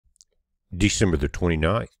December the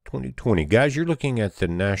 29th, 2020. Guys, you're looking at the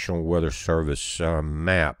National Weather Service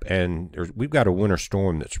map, and we've got a winter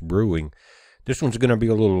storm that's brewing. This one's going to be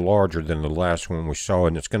a little larger than the last one we saw,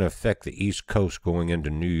 and it's going to affect the East Coast going into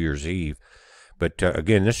New Year's Eve. But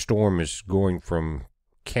again, this storm is going from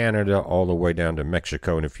Canada all the way down to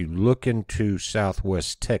Mexico. And if you look into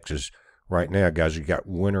southwest Texas right now, guys, you got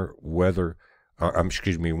winter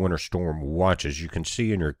storm watches. You can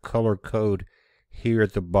see in your color code here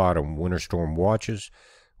at the bottom, winter storm watches,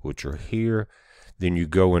 which are here. Then you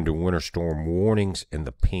go into winter storm warnings in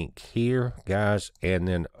the pink here, guys, and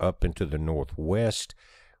then up into the northwest.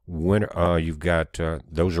 You've got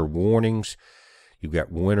those are warnings. You've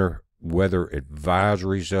got winter weather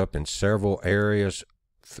advisories up in several areas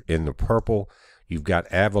in the purple. You've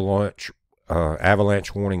got avalanche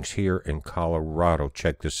warnings here in Colorado.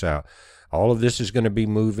 Check this out. All of this is going to be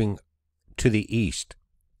moving to the east.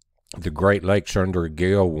 The Great Lakes are under a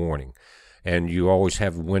gale warning, and you always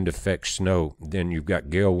have wind effect snow. Then you've got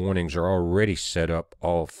gale warnings are already set up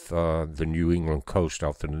off the New England coast,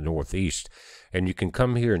 off to the northeast. And you can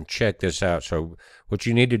come here and check this out. So what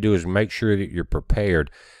you need to do is make sure that you're prepared.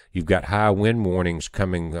 You've got high wind warnings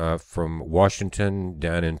coming from Washington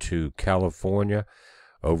down into California,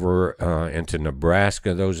 over into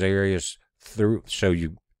Nebraska, those areas through. So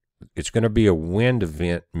it's going to be a wind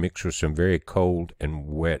event mixed with some very cold and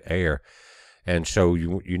wet air. And so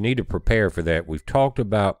you need to prepare for that. We've talked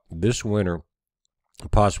about this winter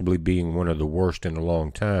possibly being one of the worst in a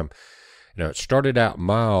long time. Now, it started out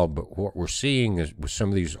mild, but what we're seeing is with some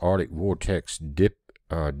of these Arctic vortex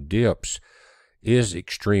dips is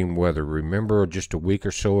extreme weather. Remember, just a week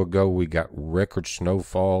or so ago, we got record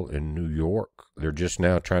snowfall in New York. They're just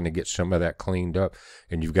now trying to get some of that cleaned up,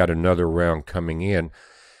 and you've got another round coming in.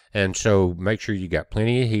 And so make sure you got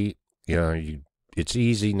plenty of heat. It's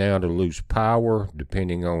easy now to lose power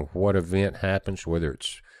depending on what event happens, whether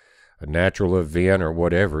it's a natural event or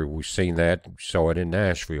whatever. We've seen that, saw it in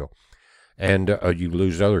Nashville. And you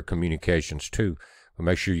lose other communications too. But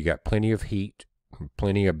make sure you got plenty of heat,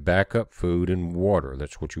 plenty of backup food and water.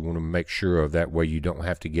 That's what you want to make sure of. That way you don't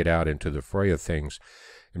have to get out into the fray of things.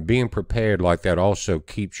 And being prepared like that also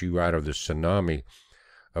keeps you out of the tsunami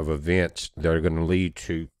of events that are going to lead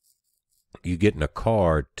to you getting a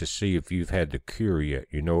card to see if you've had the cure yet.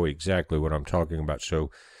 You know exactly what I'm talking about. So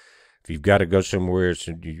if you've got to go somewhere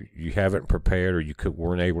and you haven't prepared, or you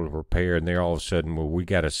weren't able to prepare, and they're all of a sudden, well, we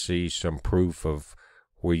got to see some proof of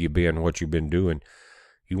where you've been, what you've been doing.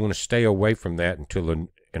 You want to stay away from that until, and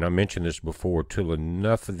I mentioned this before, till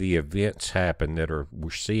enough of the events happen we're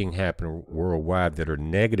seeing happen worldwide that are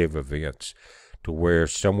negative events, to where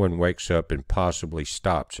someone wakes up and possibly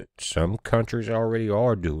stops it. Some countries already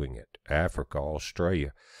are doing it. Africa,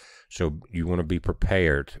 Australia. So you want to be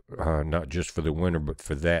prepared, not just for the winter, but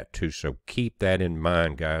for that too. So keep that in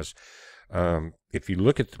mind, guys. If you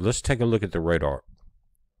look at, let's take a look at the radar.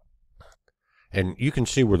 And you can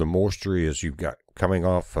see where the moisture is. You've got coming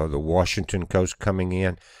off the Washington coast coming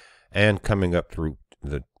in, and coming up through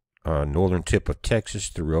the northern tip of Texas,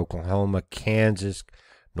 through Oklahoma, Kansas,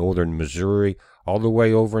 northern Missouri, all the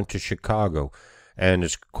way over into Chicago. And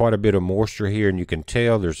there's quite a bit of moisture here, and you can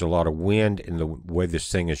tell there's a lot of wind in the way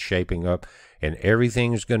this thing is shaping up, and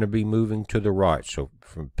everything is going to be moving to the right. So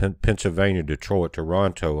from Pennsylvania, Detroit,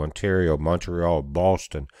 Toronto, Ontario, Montreal,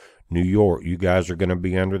 Boston, New York, you guys are going to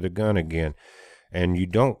be under the gun again. And you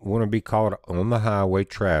don't want to be caught on the highway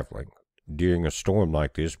traveling during a storm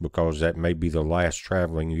like this, because that may be the last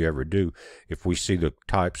traveling you ever do if we see the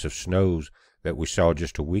types of snows that we saw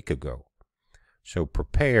just a week ago. So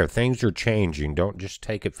prepare. Things are changing. Don't just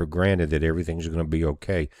take it for granted that everything's going to be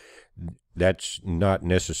okay. That's not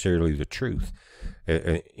necessarily the truth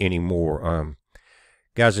anymore.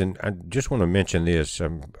 Guys, and I just want to mention this.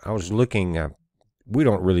 I was looking, we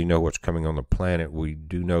don't really know what's coming on the planet. We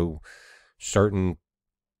do know certain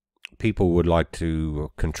people would like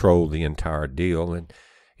to control the entire deal. And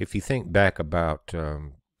if you think back about,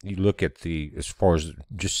 you look at as far as,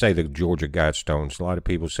 just say the Georgia Guidestones, a lot of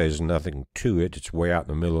people say there's nothing to it. It's way out in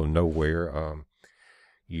the middle of nowhere.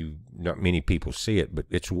 Not many people see it, but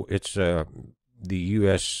it's the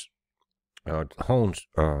U.S.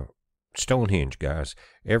 Stonehenge, guys.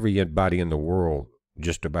 Everybody in the world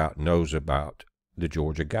just about knows about the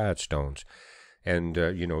Georgia Guidestones. And,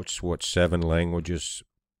 it's 7 languages.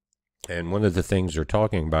 And one of the things they're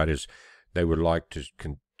talking about is they would like to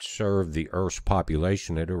conserve the Earth's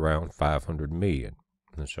population at around 500 million.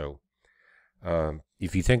 And so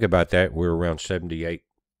if you think about that, we're around 78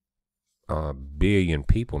 billion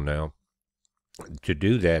people now. To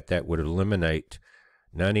do that, that would eliminate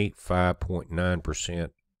 95.9%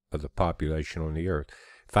 of the population on the Earth.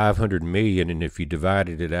 500 million, and if you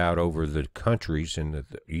divided it out over the countries, and the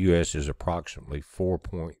U.S. is approximately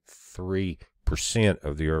 4.3%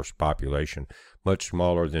 of the Earth's population, much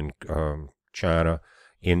smaller than China,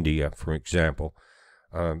 India, for example,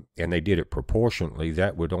 and they did it proportionately,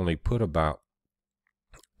 that would only put about,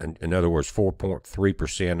 in other words,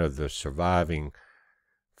 4.3% of the surviving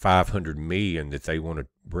 500 million that they want to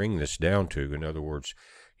bring this down to. In other words,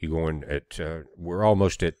 you're going at, we're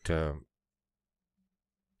almost at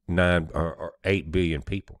 9 or 8 billion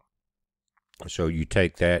people. So you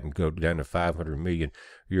take that and go down to 500 million,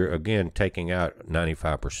 you're again taking out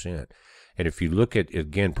 95%. And if you look at,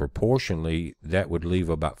 again, proportionally, that would leave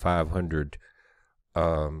about 500,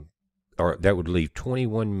 or that would leave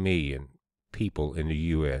 21 million people in the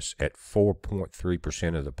U.S. at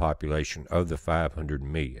 4.3% of the population of the 500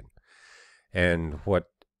 million. And what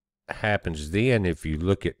happens then, if you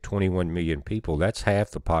look at 21 million people, that's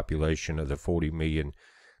half the population of the 40 million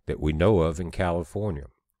that we know of in California.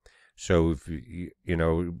 So, if you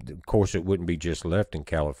know, of course, it wouldn't be just left in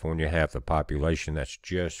California, half the population. That's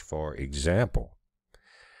just for example.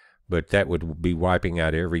 But that would be wiping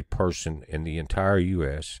out every person in the entire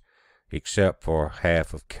U.S., except for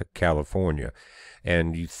half of California.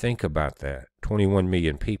 And you think about that, 21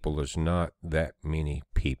 million people is not that many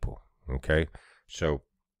people, okay? So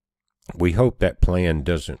we hope that plan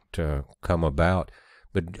doesn't come about,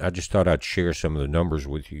 but I just thought I'd share some of the numbers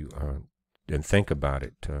with you and think about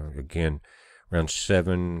it. Again, around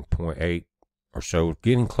 7.8 or so,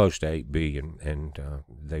 getting close to 8 billion, and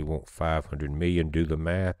they want 500 million. Do the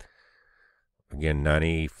math. Again,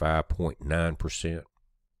 95.9%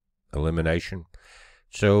 elimination.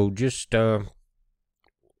 So just you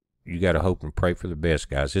got to hope and pray for the best,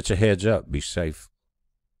 guys. It's a heads up. Be safe.